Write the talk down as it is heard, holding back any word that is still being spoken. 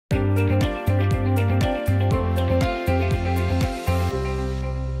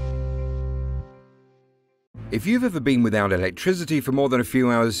If you've ever been without electricity for more than a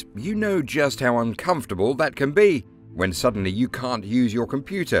few hours, you know just how uncomfortable that can be when suddenly you can't use your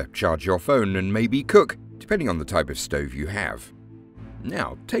computer, charge your phone, and maybe cook, depending on the type of stove you have.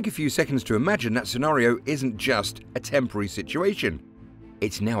 Now, take a few seconds to imagine that scenario isn't just a temporary situation.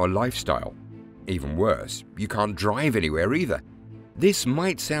 It's now a lifestyle. Even worse, you can't drive anywhere either. This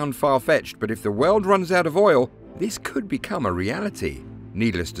might sound far-fetched, but if the world runs out of oil, this could become a reality.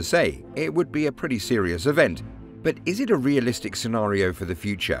 Needless to say, it would be a pretty serious event. But is it a realistic scenario for the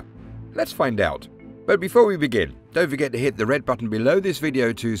future? Let's find out. But before we begin, don't forget to hit the red button below this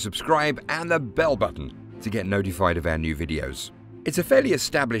video to subscribe and the bell button to get notified of our new videos. It's a fairly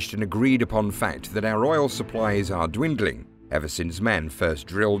established and agreed upon fact that our oil supplies are dwindling ever since man first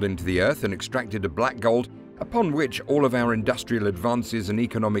drilled into the earth and extracted a black gold upon which all of our industrial advances and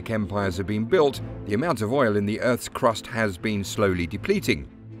economic empires have been built. The amount of oil in the Earth's crust has been slowly depleting.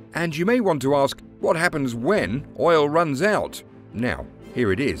 And you may want to ask, what happens when oil runs out? Now,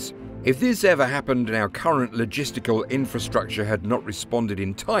 here it is. If this ever happened and our current logistical infrastructure had not responded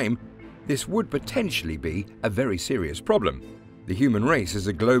in time, this would potentially be a very serious problem. The human race is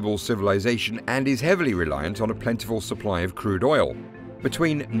a global civilization and is heavily reliant on a plentiful supply of crude oil.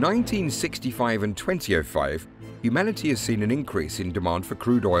 Between 1965 and 2005, humanity has seen an increase in demand for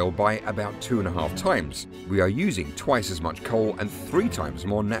crude oil by about 2.5 times. We are using twice as much coal and 3 times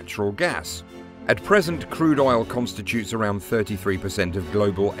more natural gas. At present, crude oil constitutes around 33% of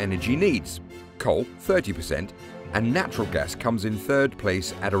global energy needs, coal 30%, and natural gas comes in third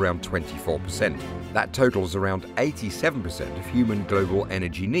place at around 24%. That totals around 87% of human global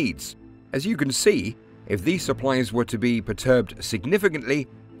energy needs. As you can see, if these supplies were to be perturbed significantly,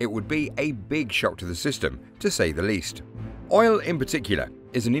 it would be a big shock to the system, to say the least. Oil in particular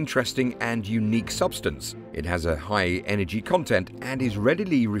is an interesting and unique substance. It has a high energy content and is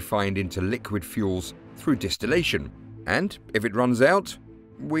readily refined into liquid fuels through distillation. And if it runs out,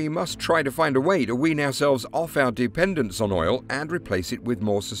 we must try to find a way to wean ourselves off our dependence on oil and replace it with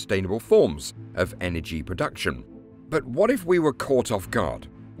more sustainable forms of energy production. But what if we were caught off guard?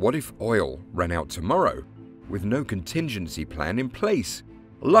 What if oil ran out tomorrow with no contingency plan in place?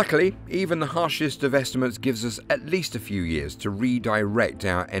 Luckily, even the harshest of estimates gives us at least a few years to redirect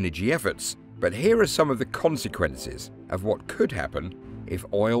our energy efforts. But here are some of the consequences of what could happen if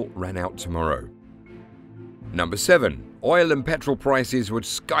oil ran out tomorrow. Number 7. Oil and petrol prices would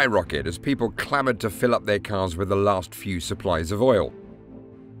skyrocket as people clamored to fill up their cars with the last few supplies of oil.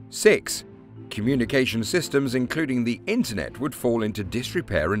 6. Communication systems, including the internet, would fall into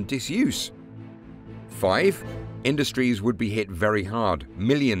disrepair and disuse. 5. Industries would be hit very hard,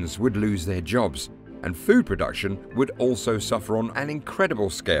 millions would lose their jobs, and food production would also suffer on an incredible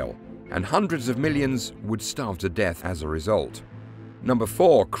scale, and hundreds of millions would starve to death as a result. Number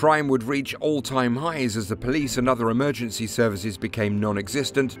 4. Crime would reach all-time highs as the police and other emergency services became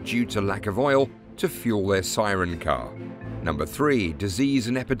non-existent due to lack of oil to fuel their siren car. Number 3. Disease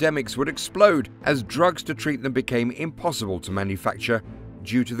and epidemics would explode as drugs to treat them became impossible to manufacture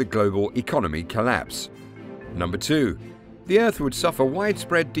due to the global economy collapse. Number 2. The Earth would suffer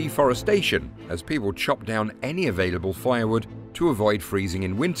widespread deforestation as people chop down any available firewood to avoid freezing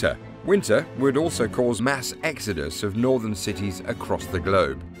in winter. Winter would also cause mass exodus of northern cities across the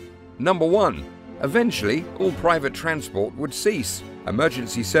globe. Number 1. Eventually, all private transport would cease.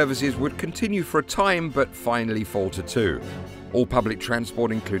 Emergency services would continue for a time but finally falter too. All public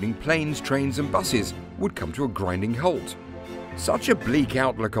transport, including planes, trains and buses, would come to a grinding halt. Such a bleak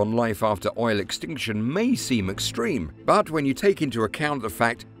outlook on life after oil extinction may seem extreme, but when you take into account the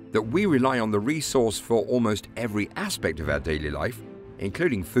fact that we rely on the resource for almost every aspect of our daily life,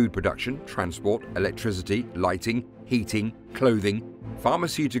 including food production, transport, electricity, lighting, heating, clothing,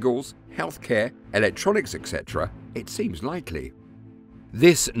 pharmaceuticals, healthcare, electronics, etc., it seems likely.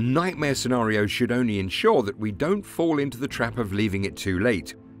 This nightmare scenario should only ensure that we don't fall into the trap of leaving it too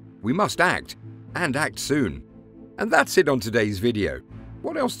late. We must act, and act soon. And that's it on today's video.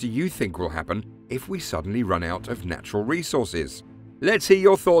 What else do you think will happen if we suddenly run out of natural resources? Let's hear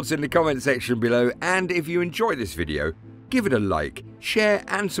your thoughts in the comment section below, and if you enjoy this video, give it a like, share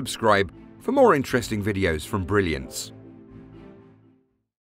and subscribe for more interesting videos from Brilliance.